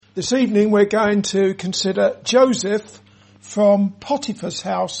This evening we're going to consider Joseph from Potiphar's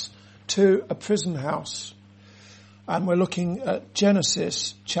house to a prison house. And we're looking at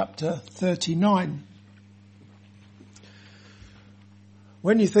Genesis chapter 39.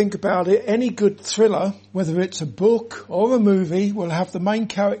 When you think about it, any good thriller, whether it's a book or a movie, will have the main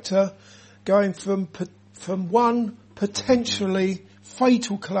character going from one potentially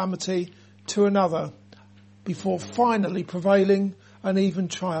fatal calamity to another before finally prevailing and even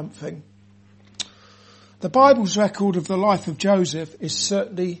triumphing. The Bible's record of the life of Joseph is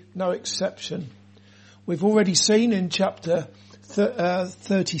certainly no exception. We've already seen in chapter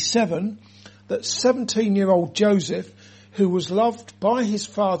 37 that 17-year-old Joseph, who was loved by his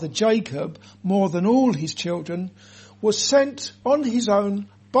father Jacob more than all his children, was sent on his own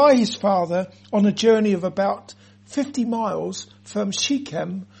by his father on a journey of about 50 miles from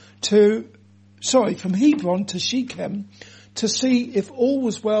Hebron to Shechem, to see if all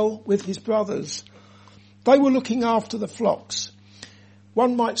was well with his brothers. They were looking after the flocks.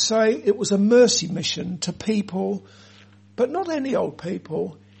 One might say it was a mercy mission to people, but not any old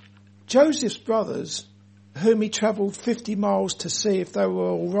people. Joseph's brothers, whom he travelled 50 miles to see if they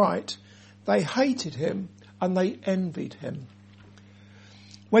were all right, they hated him and they envied him.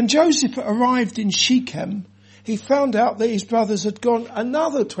 When Joseph arrived in Shechem, he found out that his brothers had gone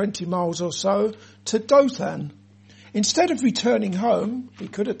another 20 miles or so to Dothan. Instead of returning home, he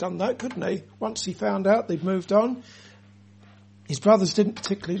could have done that, couldn't he? Once he found out they'd moved on. His brothers didn't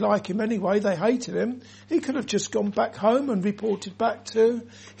particularly like him anyway. They hated him. He could have just gone back home and reported back to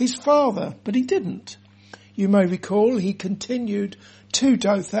his father, but he didn't. You may recall he continued to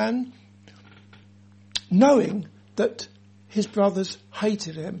Dothan, knowing that his brothers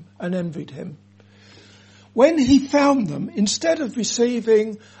hated him and envied him. When he found them, instead of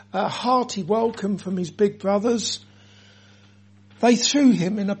receiving a hearty welcome from his big brothers, they threw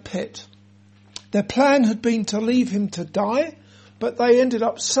him in a pit. Their plan had been to leave him to die, but they ended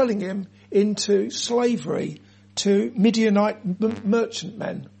up selling him into slavery to Midianite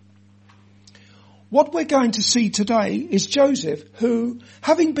merchantmen. What we're going to see today is Joseph, who,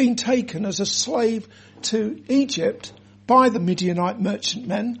 having been taken as a slave to Egypt by the Midianite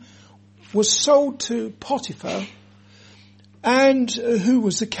merchantmen, was sold to Potiphar, and who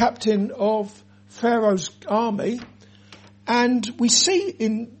was the captain of Pharaoh's army. And we see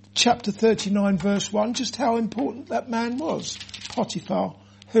in chapter 39 verse 1 just how important that man was, Potiphar,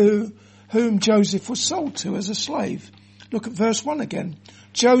 whom Joseph was sold to as a slave. Look at verse 1 again.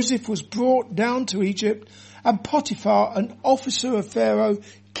 Joseph was brought down to Egypt, and Potiphar, an officer of Pharaoh,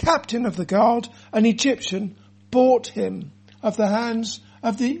 captain of the guard, an Egyptian, bought him of the hands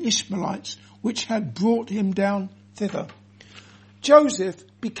of the Ishmaelites, which had brought him down thither. Joseph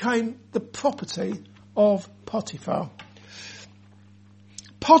became the property of Potiphar.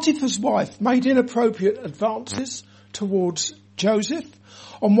 Potiphar's wife made inappropriate advances towards Joseph.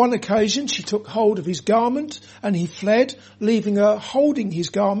 On one occasion, she took hold of his garment and he fled, leaving her holding his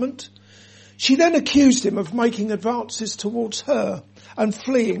garment. She then accused him of making advances towards her and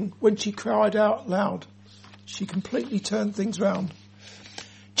fleeing when she cried out loud. She completely turned things round.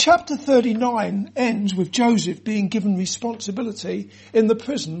 Chapter 39 ends with Joseph being given responsibility in the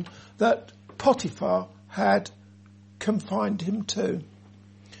prison that Potiphar had confined him to.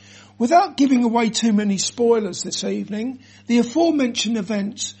 Without giving away too many spoilers this evening, the aforementioned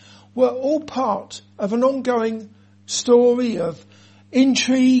events were all part of an ongoing story of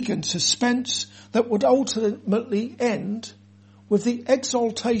intrigue and suspense that would ultimately end with the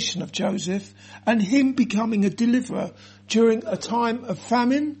exaltation of Joseph and him becoming a deliverer during a time of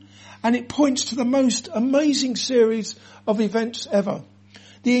famine, and it points to the most amazing series of events ever.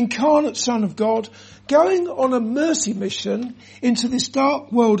 The incarnate Son of God going on a mercy mission into this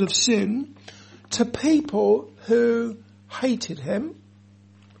dark world of sin to people who hated him.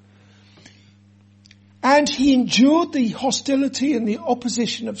 And he endured the hostility and the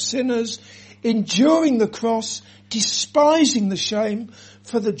opposition of sinners, enduring the cross, despising the shame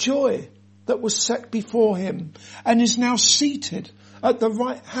for the joy that was set before him, and is now seated at the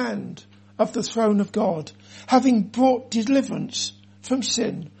right hand of the throne of God, having brought deliverance from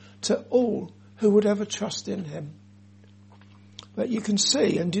sin to all who would ever trust in him. But you can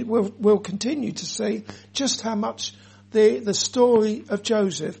see, and we'll continue to see, just how much the story of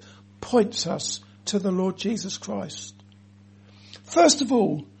Joseph points us to the Lord Jesus Christ. First of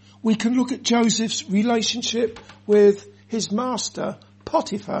all, we can look at Joseph's relationship with his master,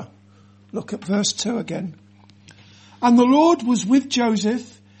 Potiphar. Look at verse 2 again. And the Lord was with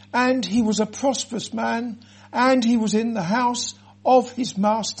Joseph, and he was a prosperous man, and he was in the house of his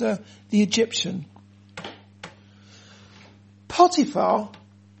master, the Egyptian. Potiphar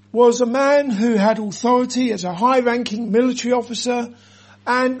was a man who had authority as a high-ranking military officer,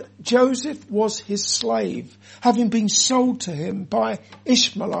 and Joseph was his slave, having been sold to him by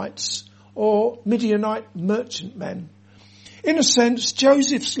Ishmaelites or Midianite merchantmen. In a sense,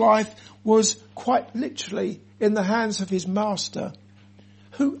 Joseph's life was quite literally in the hands of his master,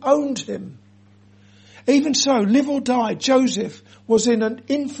 who owned him. Even so, live or die, Joseph was in an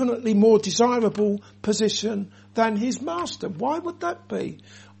infinitely more desirable position than his master. Why would that be?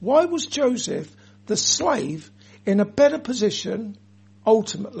 Why was Joseph, the slave, in a better position,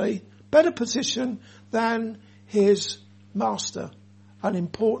 ultimately, better position than his master, an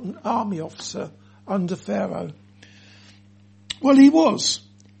important army officer under Pharaoh? Well, he was,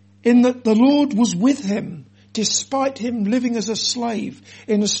 in that the Lord was with him, despite him living as a slave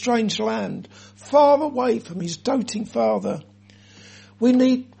in a strange land, far away from his doting father.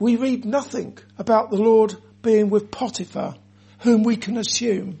 We read nothing about the Lord being with Potiphar, whom we can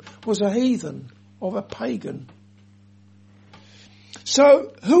assume was a heathen or a pagan.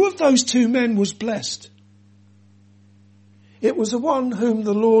 So, who of those two men was blessed? It was the one whom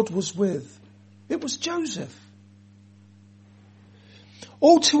the Lord was with. It was Joseph.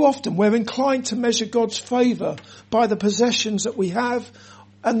 All too often we're inclined to measure God's favour by the possessions that we have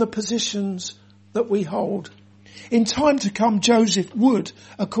and the positions that we hold. In time to come, Joseph would,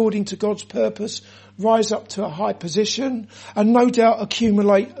 according to God's purpose, rise up to a high position and no doubt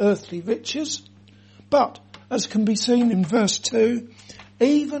accumulate earthly riches. But, as can be seen in verse 2,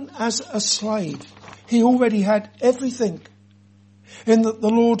 even as a slave, he already had everything, in that the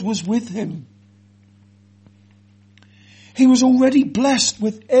Lord was with him. He was already blessed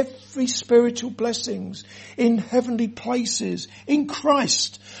with every spiritual blessings in heavenly places in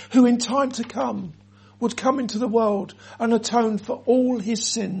Christ, who in time to come would come into the world and atone for all his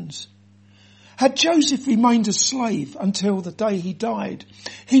sins. Had Joseph remained a slave until the day he died,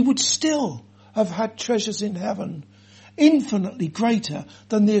 he would still have had treasures in heaven, infinitely greater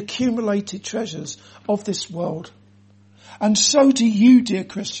than the accumulated treasures of this world. And so do you, dear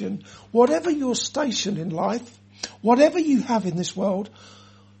Christian, whatever your station in life, whatever you have in this world,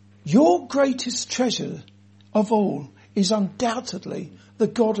 your greatest treasure of all is undoubtedly the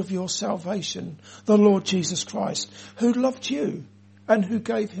God of your salvation, the Lord Jesus Christ, who loved you and who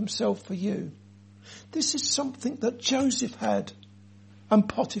gave himself for you. This is something that Joseph had and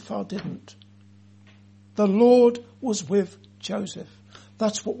Potiphar didn't. The Lord was with Joseph.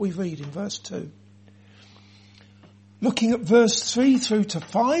 That's what we read in verse 2. Looking at verse 3 through to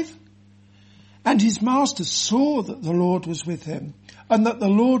 5, and his master saw that the Lord was with him, and that the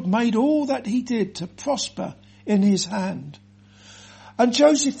Lord made all that he did to prosper in his hand. And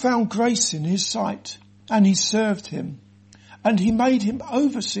Joseph found grace in his sight, and he served him. And he made him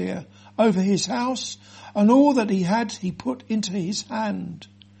overseer over his house, and all that he had he put into his hand.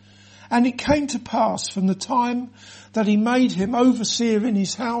 And it came to pass from the time that he made him overseer in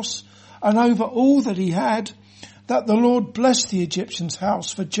his house, and over all that he had, that the Lord blessed the Egyptian's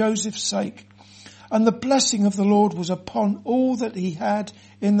house for Joseph's sake. And the blessing of the Lord was upon all that he had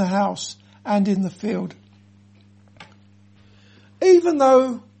in the house and in the field. Even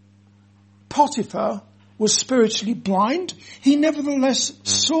though Potiphar was spiritually blind, he nevertheless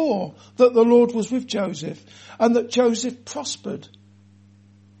saw that the Lord was with Joseph and that Joseph prospered.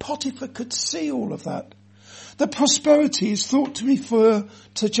 Potiphar could see all of that. The prosperity is thought to refer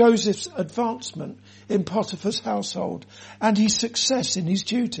to Joseph's advancement in Potiphar's household and his success in his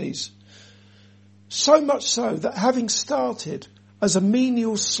duties. So much so that having started as a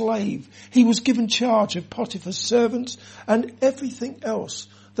menial slave, he was given charge of Potiphar's servants and everything else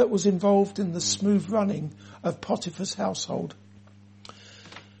that was involved in the smooth running of Potiphar's household.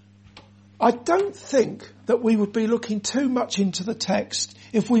 I don't think that we would be looking too much into the text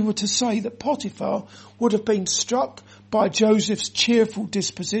if we were to say that Potiphar would have been struck by Joseph's cheerful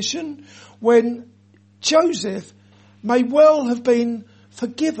disposition, when Joseph may well have been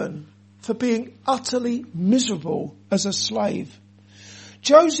forgiven for being utterly miserable as a slave.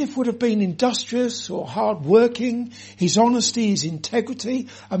 Joseph would have been industrious or hard-working. His honesty, his integrity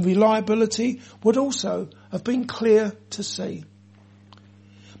and reliability would also have been clear to see.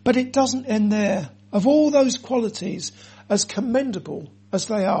 But it doesn't end there. Of all those qualities, as commendable as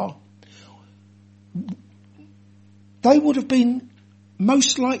they are, they would have been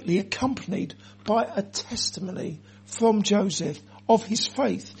most likely accompanied by a testimony from Joseph of his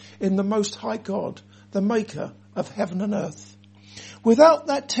faith in the Most High God, the maker of heaven and earth. Without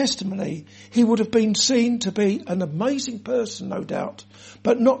that testimony, he would have been seen to be an amazing person, no doubt,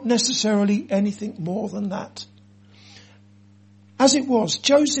 but not necessarily anything more than that. As it was,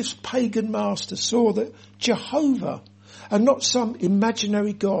 Joseph's pagan master saw that Jehovah and not some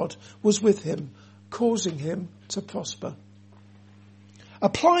imaginary God was with him, causing him to prosper.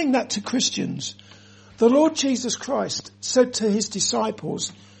 Applying that to Christians, the Lord Jesus Christ said to his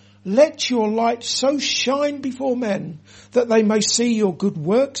disciples, "Let your light so shine before men that they may see your good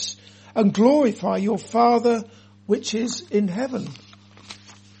works and glorify your Father which is in heaven."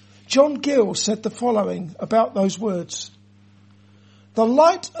 John Gill said the following about those words: "The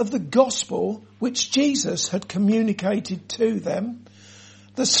light of the gospel which Jesus had communicated to them,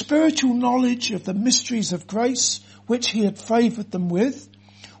 the spiritual knowledge of the mysteries of grace which he had favoured them with,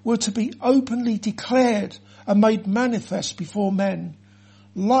 were to be openly declared and made manifest before men.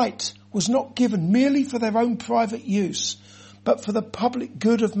 Light was not given merely for their own private use, but for the public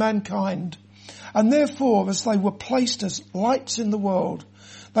good of mankind. And therefore, as they were placed as lights in the world,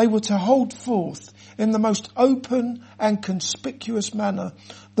 they were to hold forth in the most open and conspicuous manner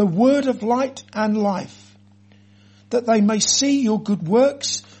the word of light and life, that they may see your good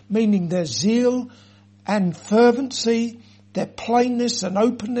works," meaning their zeal and fervency, their plainness and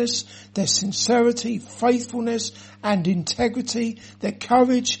openness, their sincerity, faithfulness and integrity, their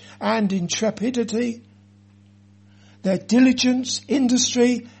courage and intrepidity, their diligence,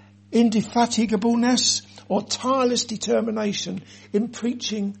 industry, indefatigableness, or tireless determination in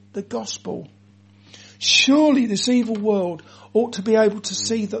preaching the gospel. Surely this evil world ought to be able to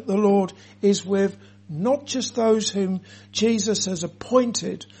see that the Lord is with not just those whom Jesus has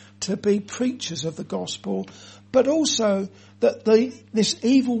appointed to be preachers of the gospel, but also that this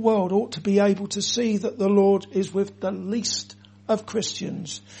evil world ought to be able to see that the Lord is with the least of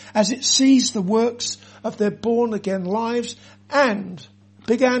Christians, as it sees the works of their born again lives and,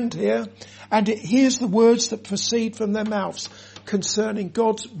 big and here, and it hears the words that proceed from their mouths concerning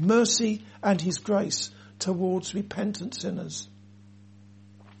God's mercy and his grace towards repentant sinners.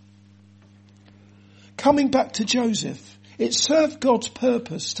 Coming back to Joseph, it served God's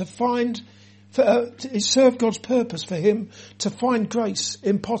purpose for him to find grace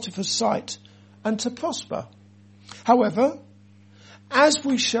in Potiphar's sight and to prosper. However, as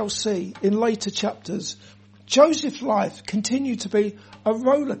we shall see in later chapters, Joseph's life continued to be a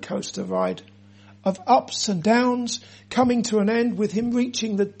roller coaster ride of ups and downs, coming to an end with him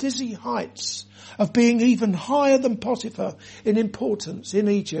reaching the dizzy heights of being even higher than Potiphar in importance in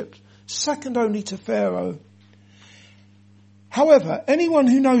Egypt, second only to Pharaoh. However, anyone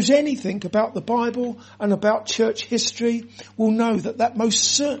who knows anything about the Bible and about church history will know that that most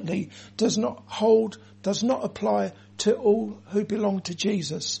certainly does not apply to all who belong to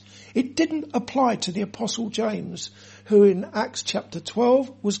Jesus. It didn't apply to the Apostle James, who in Acts chapter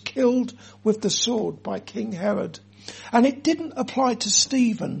 12 was killed with the sword by King Herod. And it didn't apply to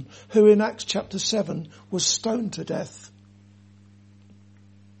Stephen, who in Acts chapter 7 was stoned to death.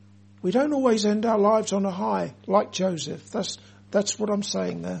 We don't always end our lives on a high like Joseph. That's what I'm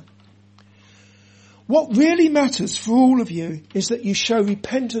saying there. What really matters for all of you is that you show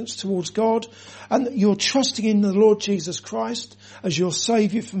repentance towards God and that you're trusting in the Lord Jesus Christ as your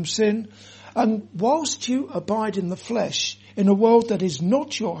Saviour from sin. And whilst you abide in the flesh, in a world that is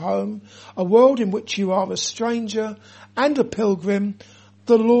not your home, a world in which you are a stranger and a pilgrim,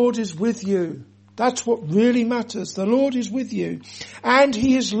 the Lord is with you. That's what really matters. The Lord is with you, and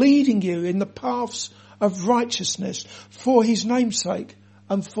he is leading you in the paths of righteousness for his name's sake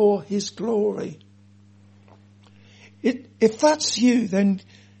and for his glory. If that's you, then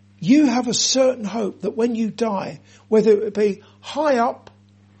you have a certain hope that when you die, whether it be high up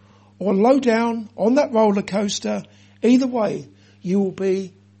or low down on that roller coaster, either way, you will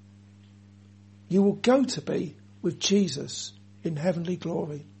go to be with Jesus in heavenly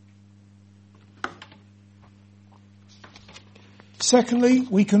glory. Secondly,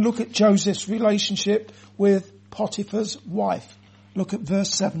 we can look at Joseph's relationship with Potiphar's wife. Look at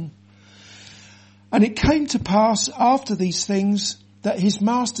verse 7. "And it came to pass after these things that his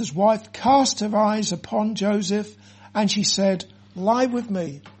master's wife cast her eyes upon Joseph, and she said, 'Lie with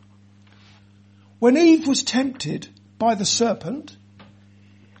me.' When Eve was tempted by the serpent,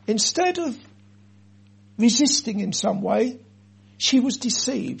 instead of resisting in some way, she was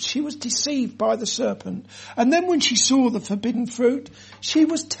deceived. She was deceived by the serpent. And then when she saw the forbidden fruit, she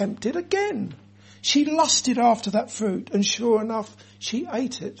was tempted again. She lusted after that fruit, and sure enough, she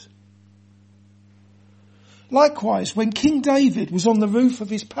ate it. Likewise, when King David was on the roof of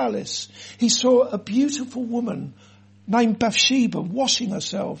his palace, he saw a beautiful woman named Bathsheba washing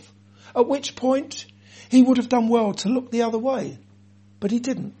herself, at which point he would have done well to look the other way, but he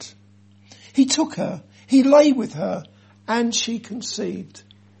didn't. He took her, he lay with her, and she conceived.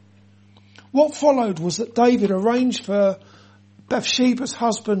 What followed was that David arranged for Bathsheba's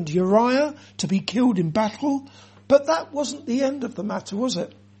husband Uriah to be killed in battle But that wasn't the end of the matter, was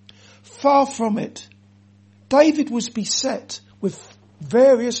it? Far from it. David was beset with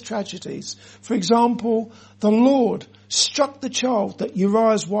various tragedies. For example, the Lord struck the child that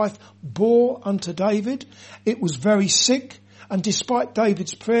Uriah's wife bore unto David. It was very sick, and despite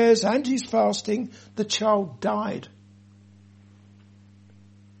David's prayers and his fasting, the child died.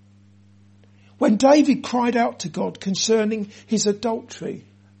 When David cried out to God concerning his adultery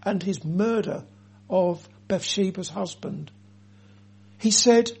and his murder of Bathsheba's husband, he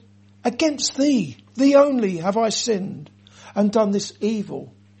said, "Against thee, thee only have I sinned, and done this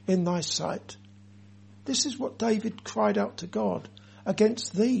evil in thy sight." This is what David cried out to God.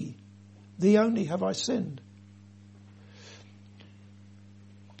 Against thee, thee only have I sinned,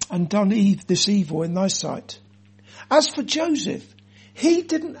 and done this evil in thy sight. As for Joseph, he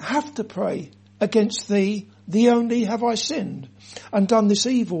didn't have to pray, "Against thee, thee only have I sinned, and done this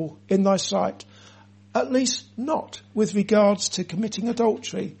evil in thy sight." At least not with regards to committing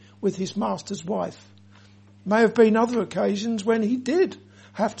adultery with his master's wife. May have been other occasions when he did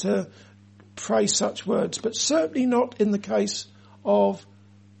have to pray such words, but certainly not in the case of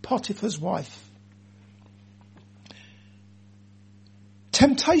Potiphar's wife.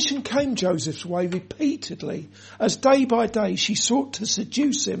 Temptation came Joseph's way repeatedly as day by day she sought to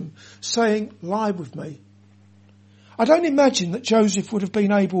seduce him, saying, "Lie with me." I don't imagine that Joseph would have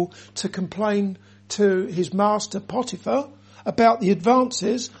been able to complain to his master Potiphar about the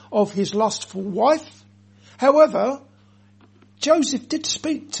advances of his lustful wife. However, Joseph did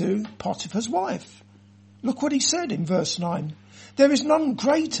speak to Potiphar's wife. Look what he said in verse 9. "There is none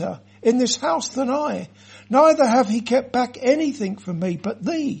greater in this house than I, neither have he kept back anything from me but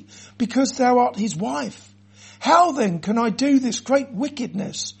thee, because thou art his wife. How then can I do this great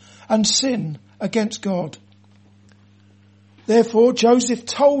wickedness and sin against God?" Therefore Joseph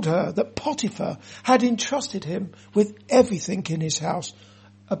told her that Potiphar had entrusted him with everything in his house,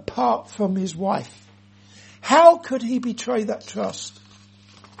 apart from his wife. How could he betray that trust?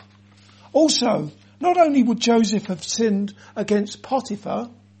 Also, not only would Joseph have sinned against Potiphar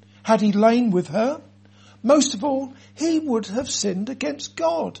had he lain with her, most of all, he would have sinned against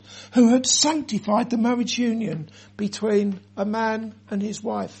God, who had sanctified the marriage union between a man and his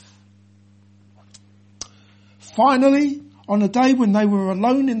wife. Finally, on a day when they were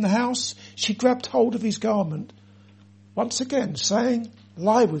alone in the house, she grabbed hold of his garment, once again saying,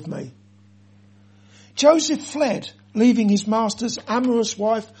 "Lie with me." Joseph fled, leaving his master's amorous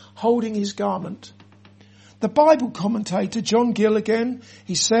wife holding his garment. The Bible commentator John Gill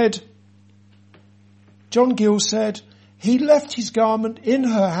said, "He left his garment in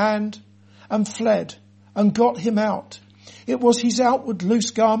her hand and fled and got him out. It was his outward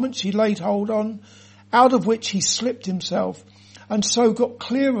loose garment she laid hold on, out of which he slipped himself, and so got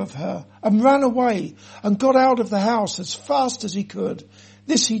clear of her and ran away and got out of the house as fast as he could.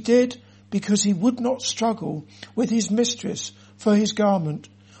 This he did because he would not struggle with his mistress for his garment,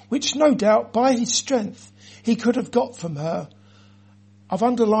 which no doubt by his strength he could have got from her." I've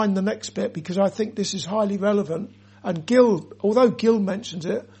underlined the next bit because I think this is highly relevant. And although Gill mentions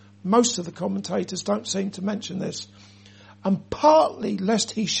it, most of the commentators don't seem to mention this. "And partly lest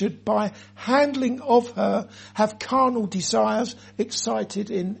he should by handling of her have carnal desires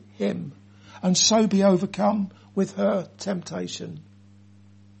excited in him, and so be overcome with her temptation."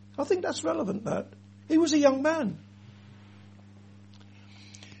 I think that's relevant, that. He was a young man.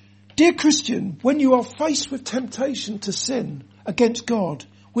 Dear Christian, when you are faced with temptation to sin against God,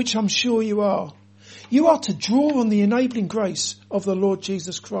 which I'm sure you are to draw on the enabling grace of the Lord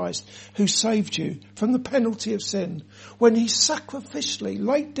Jesus Christ, who saved you from the penalty of sin when he sacrificially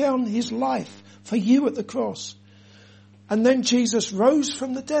laid down his life for you at the cross. And then Jesus rose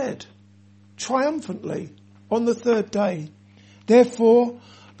from the dead triumphantly on the third day. Therefore,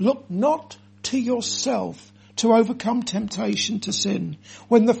 look not to yourself to overcome temptation to sin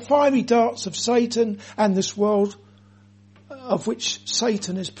when the fiery darts of Satan and this world of which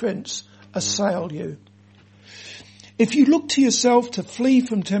Satan is prince assail you. If you look to yourself to flee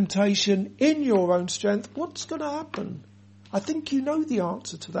from temptation in your own strength, what's going to happen? I think you know the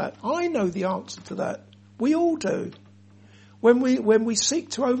answer to that. I know the answer to that. We all do. When we seek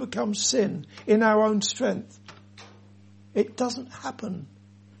to overcome sin in our own strength, it doesn't happen.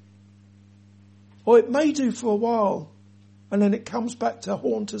 Or it may do for a while, and then it comes back to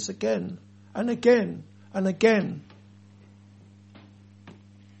haunt us again and again and again.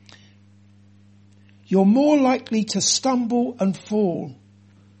 You're more likely to stumble and fall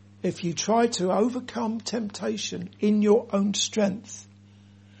if you try to overcome temptation in your own strength.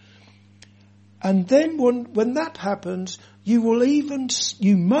 And then when that happens,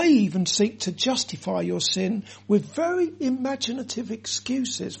 you may even seek to justify your sin with very imaginative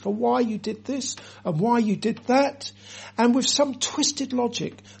excuses for why you did this and why you did that, and with some twisted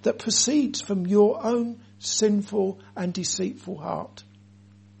logic that proceeds from your own sinful and deceitful heart.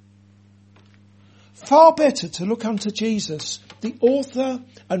 Far better to look unto Jesus, the author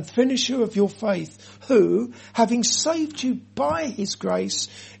and finisher of your faith, who, having saved you by his grace,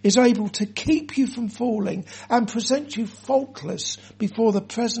 is able to keep you from falling and present you faultless before the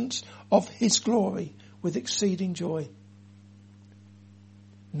presence of his glory with exceeding joy.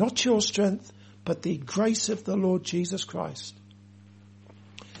 Not your strength, but the grace of the Lord Jesus Christ.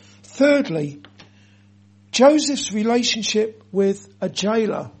 Thirdly, Joseph's relationship with a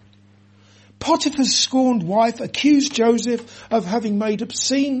jailer. Potiphar's scorned wife accused Joseph of having made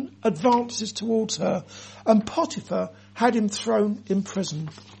obscene advances towards her, and Potiphar had him thrown in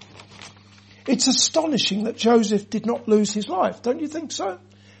prison. It's astonishing that Joseph did not lose his life, don't you think so?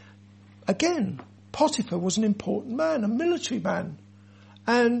 Again, Potiphar was an important man, a military man,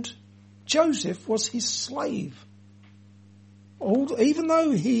 and Joseph was his slave. Even though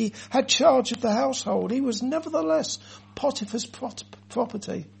he had charge of the household, he was nevertheless Potiphar's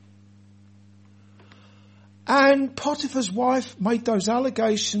property. And Potiphar's wife made those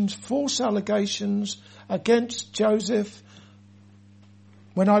allegations, false allegations against Joseph.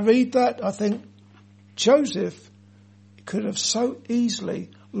 When I read that, I think Joseph could have so easily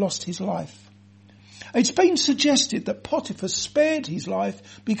lost his life. It's been suggested that Potiphar spared his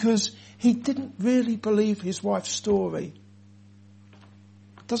life because he didn't really believe his wife's story.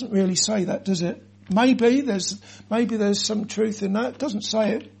 It doesn't really say that, does it? Maybe there's some truth in that. It doesn't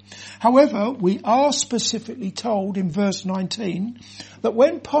say it. However, we are specifically told in verse 19 that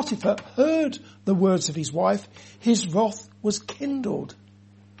when Potiphar heard the words of his wife, his wrath was kindled.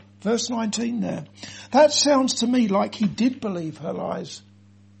 Verse 19 there. That sounds to me like he did believe her lies.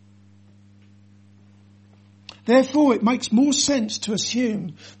 Therefore, it makes more sense to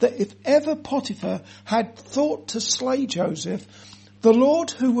assume that if ever Potiphar had thought to slay Joseph, the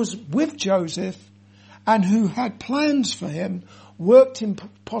Lord who was with Joseph and who had plans for him worked in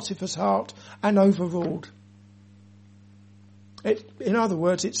Potiphar's heart and overruled. In other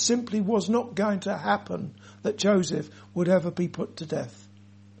words, it simply was not going to happen that Joseph would ever be put to death.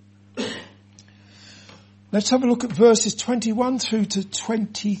 Let's have a look at verses 21 through to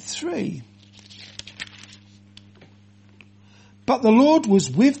 23. But the Lord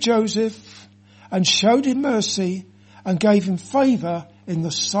was with Joseph and showed him mercy and gave him favour in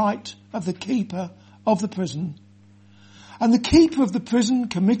the sight of the keeper of the prison. And the keeper of the prison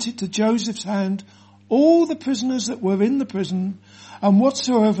committed to Joseph's hand all the prisoners that were in the prison, and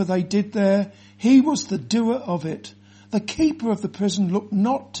whatsoever they did there, he was the doer of it. The keeper of the prison looked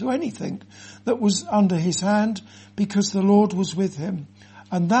not to anything that was under his hand, because the Lord was with him.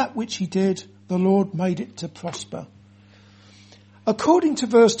 And that which he did, the Lord made it to prosper. According to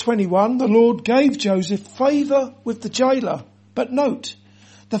verse 21, the Lord gave Joseph favour with the jailer. But note,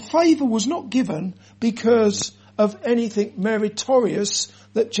 the favour was not given because of anything meritorious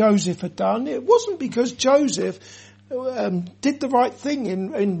that Joseph had done. It wasn't because Joseph did the right thing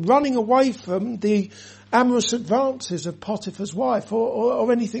in running away from the amorous advances of Potiphar's wife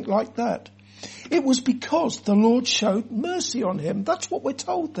or anything like that. It was because the Lord showed mercy on him. That's what we're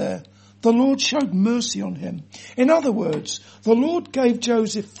told there. The Lord showed mercy on him. In other words, the Lord gave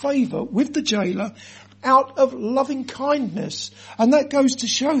Joseph favour with the jailer out of loving kindness. And that goes to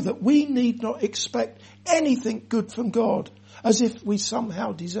show that we need not expect anything good from God as if we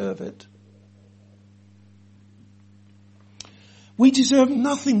somehow deserve it. We deserve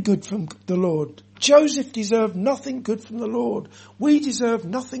nothing good from the Lord. Joseph deserved nothing good from the Lord. We deserve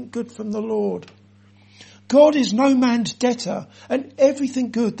nothing good from the Lord. God is no man's debtor, and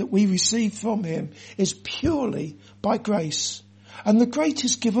everything good that we receive from him is purely by grace. And the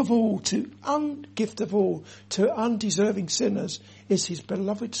greatest gift of all to undeserving sinners is his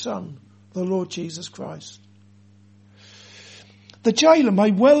beloved Son, the Lord Jesus Christ. The jailer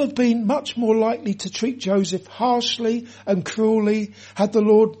may well have been much more likely to treat Joseph harshly and cruelly had the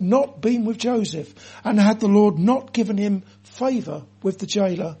Lord not been with Joseph, and had the Lord not given him favour with the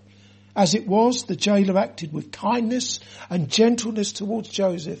jailer. As it was, the jailer acted with kindness and gentleness towards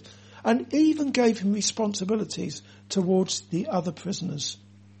Joseph, and even gave him responsibilities towards the other prisoners.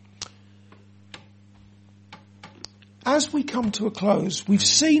 As we come to a close, we've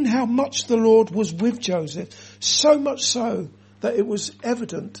seen how much the Lord was with Joseph, so much so that it was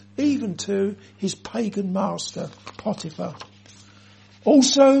evident even to his pagan master, Potiphar.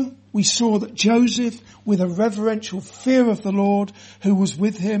 Also, we saw that Joseph, with a reverential fear of the Lord who was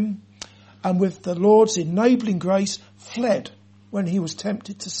with him, and with the Lord's enabling grace fled when he was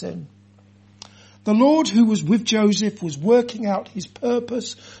tempted to sin. The Lord who was with Joseph was working out his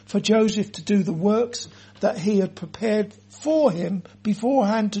purpose for Joseph to do the works that he had prepared for him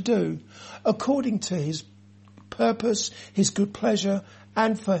beforehand to do, according to his purpose, his good pleasure,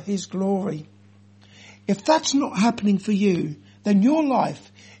 and for his glory. If that's not happening for you, then your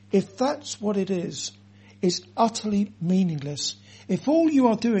life, if that's what it is utterly meaningless. If all you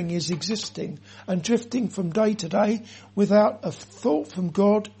are doing is existing and drifting from day to day without a thought from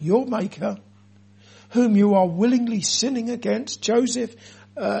God, your maker, whom you are willingly sinning against. Joseph,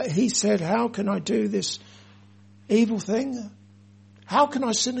 he said, how can I do this evil thing? How can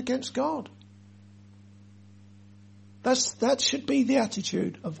I sin against God? That should be the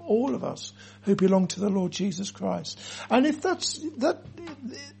attitude of all of us who belong to the Lord Jesus Christ. And if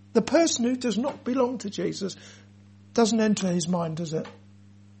the person who does not belong to Jesus doesn't enter his mind, does it?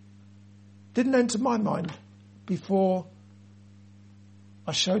 Didn't enter my mind before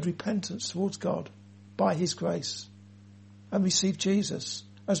I showed repentance towards God by his grace and received Jesus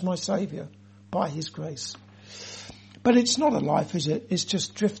as my Saviour by his grace. But it's not a life, is it? It's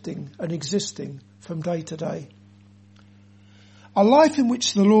just drifting and existing from day to day. A life in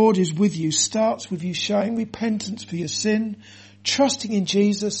which the Lord is with you starts with you showing repentance for your sin, trusting in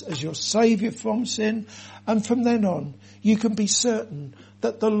Jesus as your Saviour from sin, and from then on you can be certain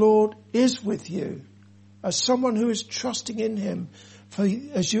that the Lord is with you. As someone who is trusting in him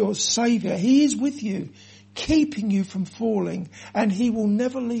as your Saviour, he is with you, keeping you from falling, and he will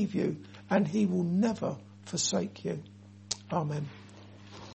never leave you, and he will never forsake you. Amen.